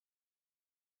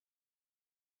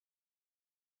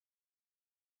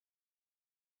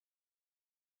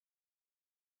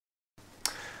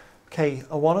Okay,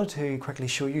 I wanted to quickly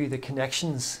show you the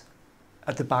connections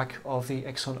at the back of the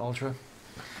iXon Ultra.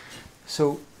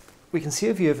 So we can see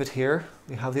a view of it here.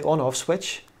 We have the on-off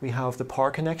switch, we have the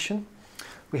power connection,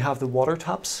 we have the water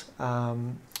taps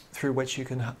through which you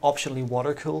can optionally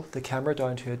water cool the camera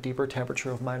down to a deeper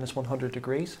temperature of -100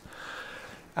 degrees.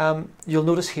 You'll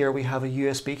notice here we have a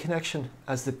USB connection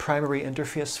as the primary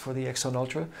interface for the iXon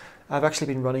Ultra. I've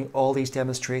actually been running all these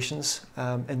demonstrations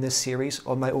in this series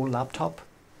on my own laptop.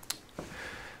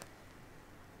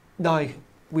 Now,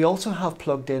 we also have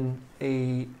plugged in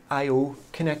a I/O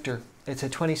connector. It's a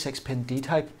 26-pin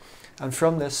D-type, and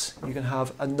from this you can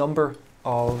have a number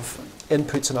of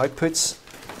inputs and outputs.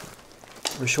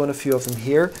 We're showing a few of them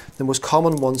here. The most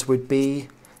common ones would be,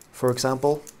 for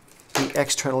example, the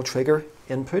external trigger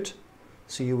input.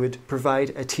 So you would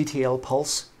provide a TTL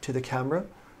pulse to the camera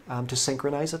to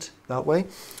synchronize it that way.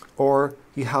 Or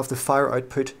you have the fire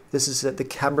output. This is the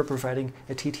camera providing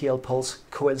a TTL pulse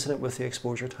coincident with the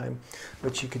exposure time,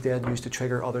 which you could then use to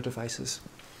trigger other devices.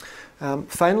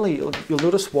 Finally, you'll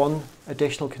notice one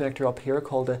additional connector up here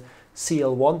called a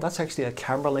CL1. That's actually a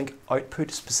camera link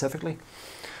output specifically.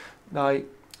 Now,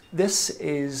 this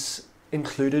is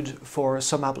included for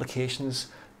some applications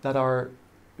that are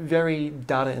very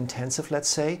data intensive, let's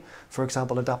say, for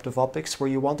example, adaptive optics, where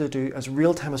you want to do as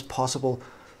real time as possible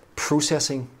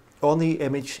processing on the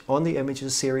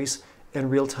images series in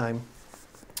real time.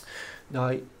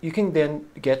 Now, you can then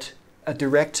get a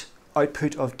direct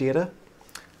output of data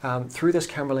through this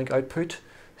camera link output,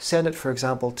 send it, for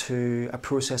example, to a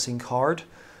processing card.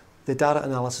 The data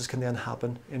analysis can then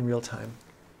happen in real time.